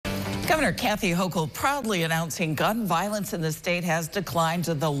Governor Kathy Hochul proudly announcing gun violence in the state has declined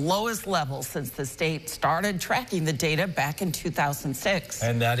to the lowest level since the state started tracking the data back in 2006.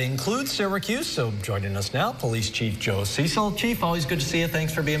 And that includes Syracuse. So joining us now, Police Chief Joe Cecile. Chief, always good to see you.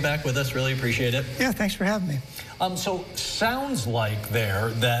 Thanks for being back with us. Really appreciate it. Yeah, thanks for having me. So sounds like there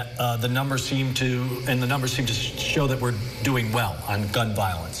that the numbers seem to show that we're doing well on gun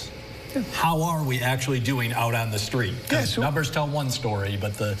violence. Yeah. How are we actually doing out on the street? Yeah, so numbers tell one story,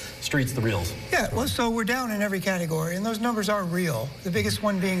 but the street's the real. Yeah, well, so we're down in every category, and those numbers are real. The biggest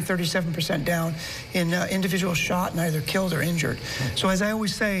one being 37% down in individuals shot and either killed or injured. So as I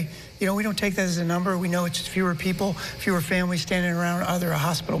always say, you know, we don't take that as a number. We know it's fewer people, fewer families standing around either a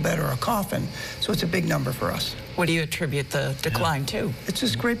hospital bed or a coffin. So it's a big number for us. What do you attribute the decline to? It's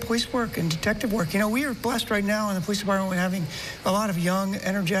just great police work and detective work. You know, we are blessed right now in the police department with having a lot of young,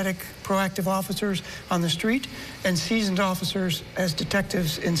 energetic, proactive officers on the street and seasoned officers as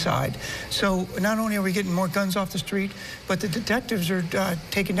detectives inside. So not only are we getting more guns off the street, but the detectives are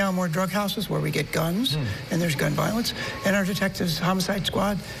taking down more drug houses where we get guns and there's gun violence. And our detectives homicide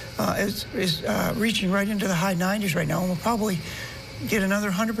squad is reaching right into the high 90s right now, and we'll probably get another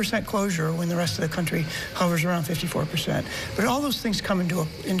 100% closure when the rest of the country hovers around 54%. But all those things come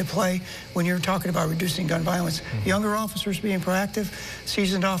into play when you're talking about reducing gun violence. Younger officers being proactive,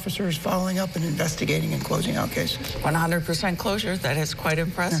 seasoned officers following up and investigating and closing out cases. 100% closure, that is quite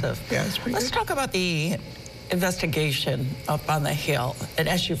impressive. Yeah, that's pretty Let's good. talk about the investigation up on the Hill. An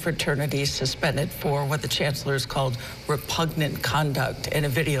SU fraternity suspended for what the chancellor has called repugnant conduct in a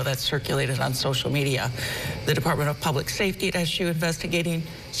video that circulated on social media. The Department of Public Safety at SU investigating.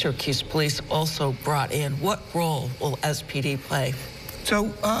 Syracuse police also brought in. What role will SPD play?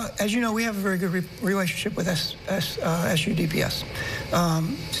 So, as you know, we have a very good relationship with SU DPS.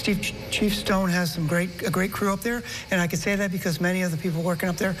 Chief Stone has a great crew up there, and I can say that because many of the people working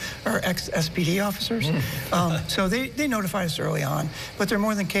up there are ex-SPD officers. So they notified us early on, but they're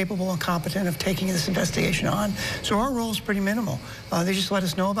more than capable and competent of taking this investigation on. So our role is pretty minimal. They just let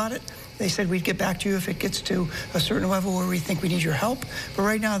us know about it. They said we'd get back to you if it gets to a certain level where we think we need your help. But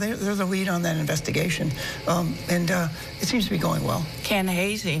right now, they're the lead on that investigation, and it seems to be going well. Can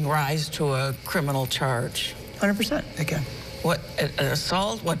hazing rise to a criminal charge? 100%, it can. What, an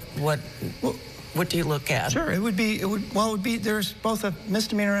assault? What do you look at? Sure, it would be, there's both a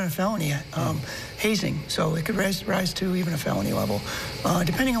misdemeanor and a felony, hazing, so it could rise to even a felony level,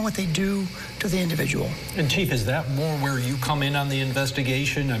 depending on what they do to the individual. And Chief, is that more where you come in on the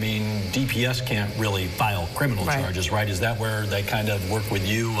investigation? I mean, DPS can't really file criminal charges, right? Is that where they kind of work with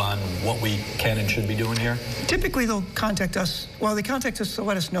you on what we can and should be doing here? Typically, they'll contact us. Well, they contact us to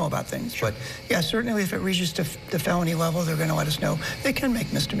let us know about things. Sure. But yeah, certainly if it reaches to the felony level, they're going to let us know. They can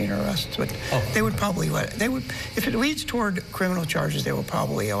make misdemeanor arrests, but they would probably if it leads toward criminal charges, they will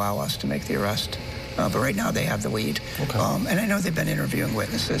probably allow us to make the arrest. But right now they have the lead. Okay. And I know they've been interviewing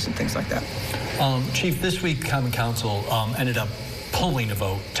witnesses and things like that. Chief, this week Common Council ended up pulling a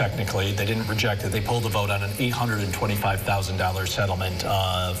vote, technically. They didn't reject it. They pulled a vote on an $825,000 settlement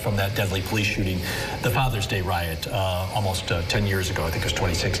from that deadly police shooting, the Father's Day riot, almost 10 years ago. I think it was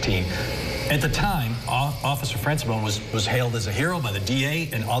 2016. At the time, Officer Francimone was hailed as a hero by the DA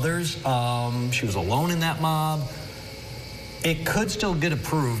and others. She was alone in that mob. It could still get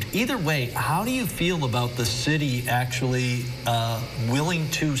approved. Either way, how do you feel about the city actually willing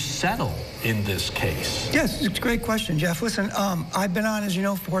to settle in this case? Yes, it's a great question, Jeff. Listen, I've been on, as you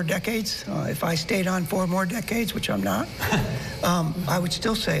know, 4 decades. If I stayed on 4 more decades, which I'm not, I would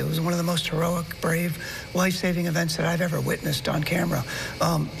still say it was one of the most heroic, brave, life-saving events that I've ever witnessed on camera.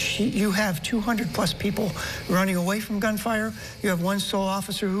 You have 200+ people running away from gunfire. You have one sole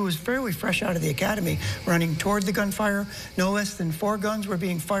officer who was fairly fresh out of the academy running toward the gunfire. No less than 4 guns were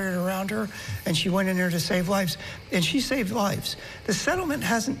being fired around her, and she went in there to save lives, and she saved lives. The settlement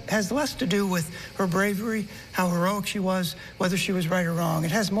has less to do with her bravery, how heroic she was, whether she was right or wrong.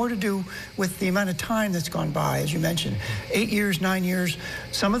 It has more to do with the amount of time that's gone by, as you mentioned. 8 years, 9 years.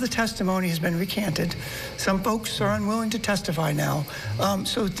 Some of the testimony has been recanted. Some folks are unwilling to testify now.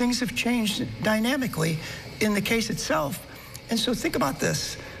 So things have changed dynamically in the case itself. And so think about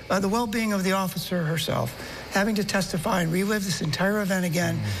this, the well-being of the officer herself, having to testify and relive this entire event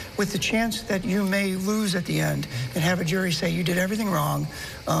again with the chance that you may lose at the end and have a jury say you did everything wrong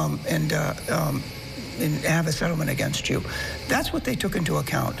and have a settlement against you. That's what they took into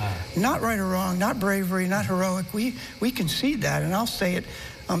account. Not right or wrong, not bravery, not heroic. We concede that, and I'll say it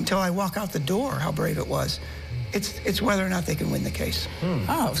until I walk out the door how brave it was. It's whether or not they can win the case.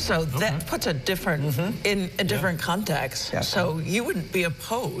 Oh, so that puts a different, in a different context. Yes. So you wouldn't be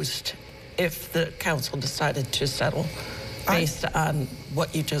opposed if the council decided to settle? based on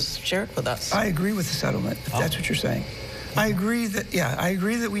what you just shared with us. I agree with the settlement, if that's what you're saying. I agree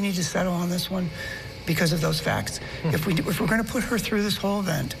that we need to settle on this one because of those facts. If we're going to put her through this whole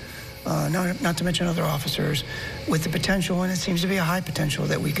event, not to mention other officers, with the potential, and it seems to be a high potential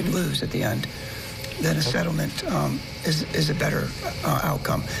that we can lose at the end, then a settlement is a better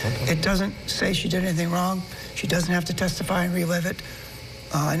outcome. It doesn't say she did anything wrong. She doesn't have to testify and relive it.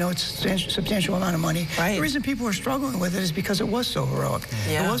 I know it's a substantial amount of money. Right. The reason people are struggling with it is because it was so heroic.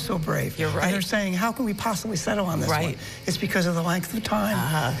 Yeah. It was so brave. You're right. And they're saying, how can we possibly settle on this one? It's because of the length of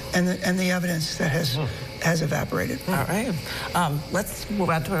time and the evidence that has evaporated. All right. Let's move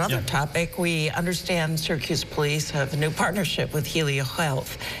on to another topic. We understand Syracuse Police have a new partnership with Helio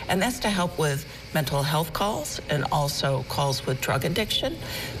Health, and that's to help with mental health calls and also calls with drug addiction.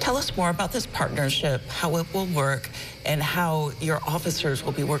 Tell us more about this partnership, how it will work, and how your officers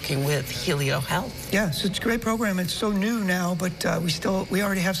will be working with Helio Health. Yeah, so it's a great program. It's so new now, but we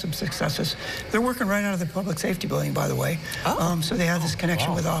already have some successes. They're working right out of the public safety building, by the way. So they have this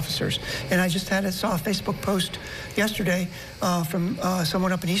connection with officers. And I just saw a Facebook post yesterday from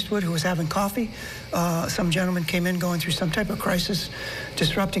someone up in Eastwood who was having coffee. Some gentleman came in going through some type of crisis,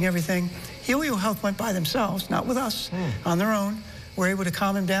 disrupting everything. Helio Health went by themselves, not with us, on their own. We're able to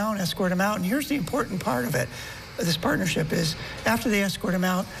calm him down, escort him out. And here's the important part of it. This partnership is after they escort him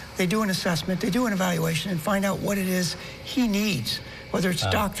out, they do an assessment, they do an evaluation and find out what it is he needs, whether it's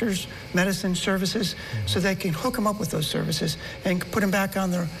doctors, medicine, services, so they can hook him up with those services and put him back on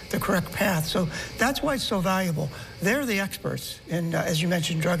the correct path. So that's why it's so valuable. They're the experts in, as you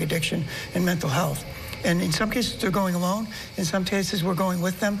mentioned, drug addiction and mental health. And in some cases, they're going alone. In some cases, we're going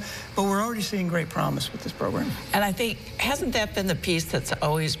with them. But we're already seeing great promise with this program. And I think, hasn't that been the piece that's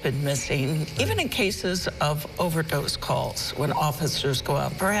always been missing? Even in cases of overdose calls, when officers go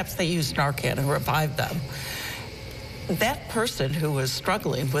out, perhaps they use Narcan and revive them. That person who is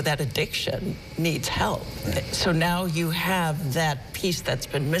struggling with that addiction needs help. So now you have that piece that's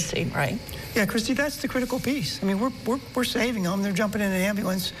been missing, right? Yeah, Christy, that's the critical piece. I mean, we're saving them. They're jumping in an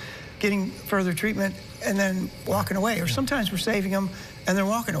ambulance, getting further treatment, and then walking away. Or sometimes we're saving them and they're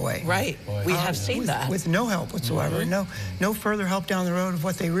walking away. Right. We have seen that. With no help whatsoever. No further help down the road of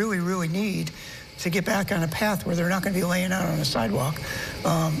what they really, really need to get back on a path where they're not going to be laying out on a sidewalk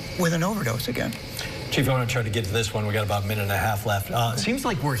with an overdose again. Chief, I want to try to get to this one. We got about a minute and a half left. Seems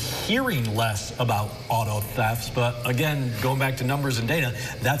like we're hearing less about auto thefts, but again, going back to numbers and data,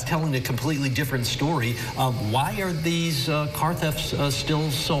 that's telling a completely different story. Why are these car thefts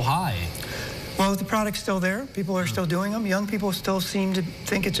still so high? Well, the product's still there. People are still doing them. Young people still seem to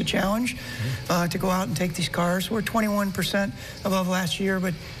think it's a challenge to go out and take these cars. We're 21% above last year,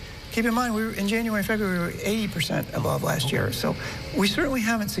 but keep in mind, we were in January and February, we were 80% above last year. So we certainly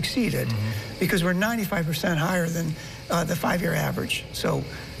haven't succeeded because we're 95% higher than the 5-year average. So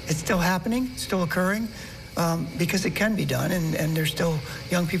it's still happening, it's still occurring because it can be done, and there's still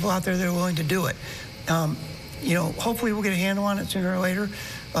young people out there that are willing to do it. You know, hopefully we'll get a handle on it sooner or later.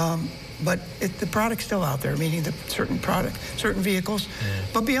 But the product's still out there, meaning the certain vehicles.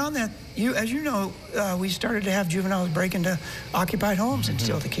 But beyond that, as you know, we started to have juveniles break into occupied homes and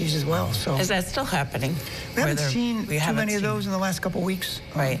steal the keys as well. So is that still happening? We haven't seen too many of those in the last couple of weeks.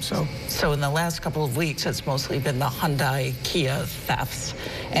 Right. So in the last couple of weeks, it's mostly been the Hyundai, Kia thefts,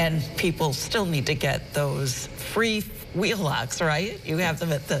 and people still need to get those free wheel locks, right? You have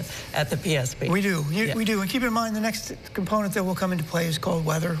them at the PSP. We do. We do. And keep in mind, the next component that will come into play is cold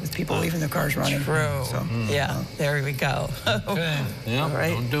weather, with people leaving their cars running. True. So, yeah. There we go. Okay. Yeah. All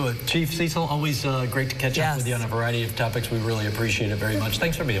right. Don't do it. Chief Cecile, always great to catch up with you on a variety of topics. We really appreciate it very much.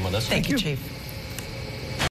 Thanks for being with us. Thank you, Chief.